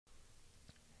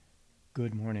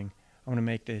Good morning. I want to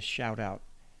make this shout out.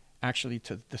 Actually,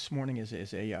 to this morning is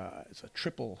a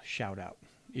triple shout out,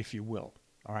 if you will.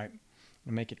 All right. I'm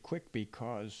gonna make it quick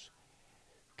because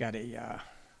got a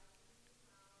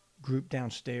group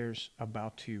downstairs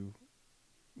about to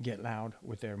get loud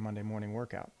with their Monday morning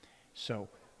workout. So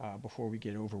before we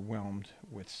get overwhelmed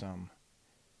with some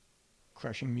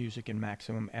crushing music and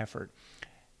maximum effort,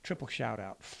 triple shout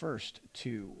out first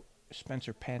to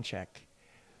Spencer Panchik.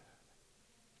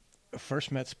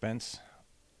 First met Spence.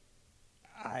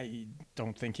 I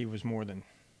don't think he was more than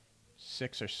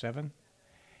 6 or 7.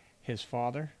 His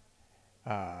father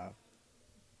uh,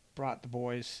 brought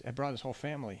his whole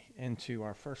family into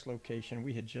our first location.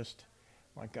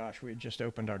 My gosh, we had just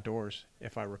opened our doors,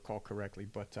 if I recall correctly.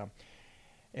 But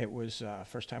it was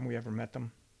first time we ever met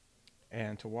them,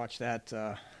 and to watch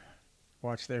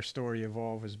their story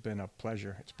evolve has been a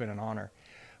pleasure. It's been an honor.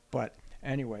 But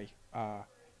anyway,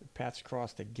 paths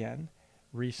crossed again.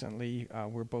 Recently,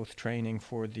 we're both training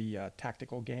for the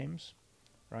tactical games.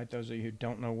 Right, those of you who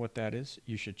don't know what that is,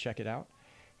 you should check it out.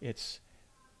 It's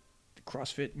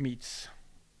CrossFit meets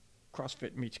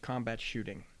combat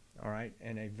shooting. All right,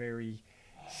 in a very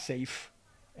safe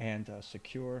and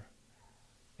secure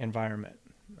environment.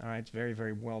 All right, it's very,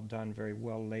 very well done, very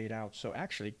well laid out. So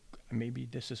actually, maybe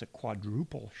this is a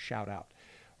quadruple shout out.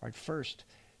 All right, first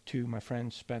to my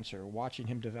friend Spencer, watching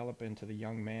him develop into the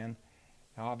young man,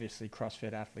 obviously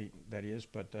CrossFit athlete that he is,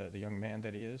 but the young man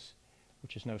that he is,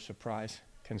 which is no surprise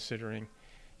considering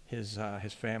his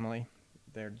family.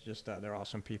 They're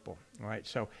awesome people. All right,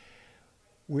 so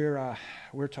we're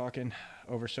talking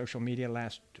over social media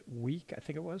last week, I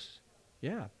think it was.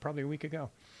 Yeah, probably a week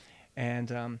ago.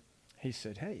 And he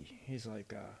said, "Hey," he's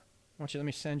like, "Why don't you let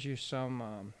me send you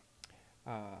some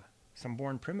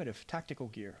Born Primitive tactical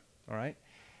gear?" All right.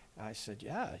 I said,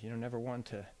 "Yeah, never one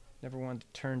to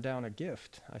turn down a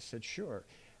gift." I said, "Sure."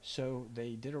 So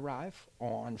they did arrive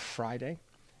on Friday.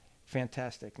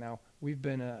 Fantastic. Now we've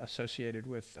been associated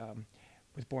with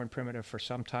Born Primitive for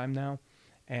some time now,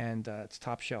 and it's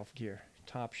top shelf gear.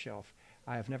 Top shelf.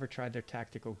 I have never tried their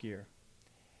tactical gear.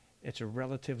 It's a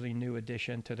relatively new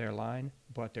addition to their line,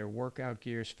 but their workout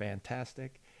gear is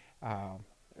fantastic. Uh,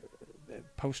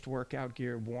 Post-workout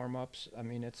gear, warm-ups. I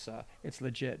mean, it's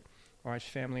legit. All right, it's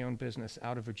family-owned business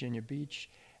out of Virginia Beach,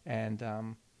 and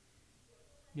I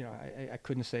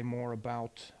couldn't say more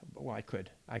about. Well, I could.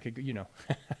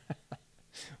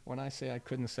 When I say I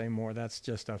couldn't say more, that's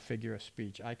just a figure of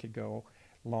speech. I could go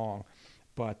long,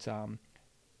 but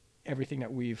everything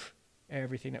that we've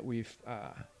everything that we've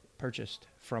purchased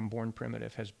from Born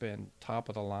Primitive has been top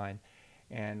of the line,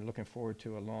 and looking forward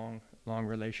to a long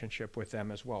relationship with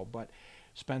them as well. But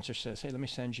Spencer says, "Hey, let me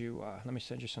send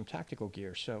you some tactical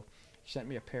gear." So he sent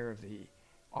me a pair of the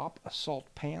Op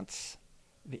Assault pants,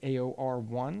 the AOR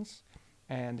ones,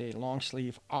 and a long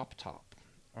sleeve Op top.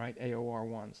 All right, AOR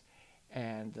ones,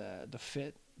 and the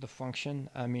fit, the function.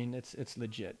 I mean, it's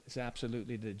legit. It's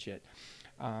absolutely legit.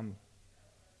 Um,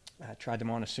 I tried them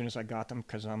on as soon as I got them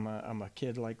because I'm a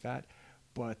kid like that.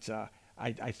 But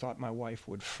I thought my wife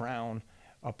would frown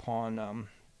upon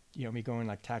me going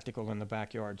like tactical in the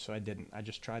backyard, so I didn't. I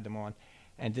just tried them on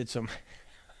and did some.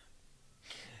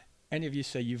 Any of you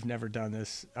say you've never done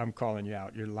this, I'm calling you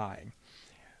out. You're lying.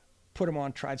 Put them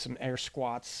on, tried some air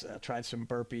squats, tried some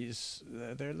burpees.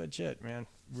 They're legit, man.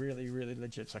 Really, really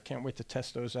legit. So I can't wait to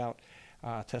test those out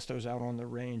on the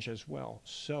range as well.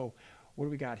 So what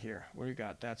do we got here? What do we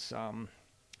got? That's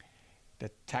the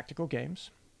tactical games,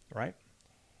 right?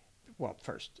 Well,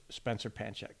 first, Spencer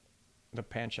Panchik, the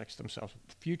Panchiks themselves,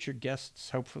 future guests,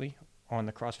 hopefully, on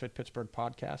the CrossFit Pittsburgh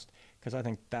podcast, because I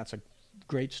think that's a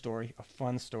great story, a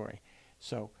fun story.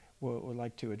 So we'll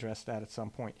like to address that at some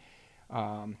point.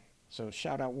 So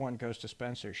shout out one goes to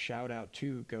Spencer. Shout out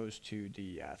two goes to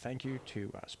the thank you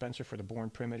to Spencer for the Born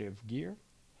Primitive gear.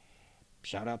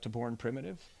 Shout out to Born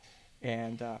Primitive.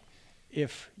 And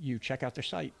if you check out their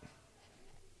site,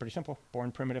 pretty simple,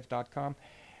 bornprimitive.com.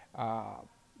 Uh,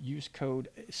 Use code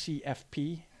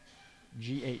CFPGH,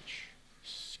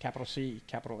 capital C,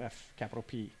 capital F, capital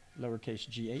P, lowercase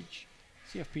GH,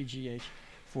 CFPGH,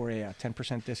 for a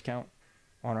 10% discount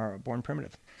on our Born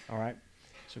Primitive. All right.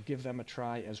 So give them a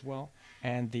try as well,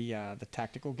 and the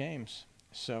tactical games.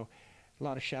 So a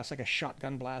lot of shouts, like a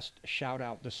shotgun blast shout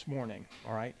out this morning.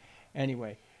 All right.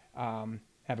 Anyway, have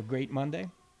a great Monday.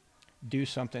 Do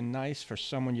something nice for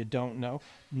someone you don't know.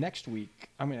 Next week,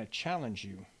 I'm going to challenge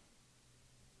you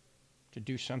to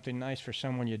do something nice for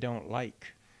someone you don't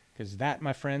like, because that,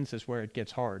 my friends, is where it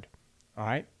gets hard. All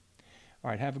right.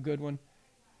 All right. Have a good one.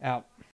 Out.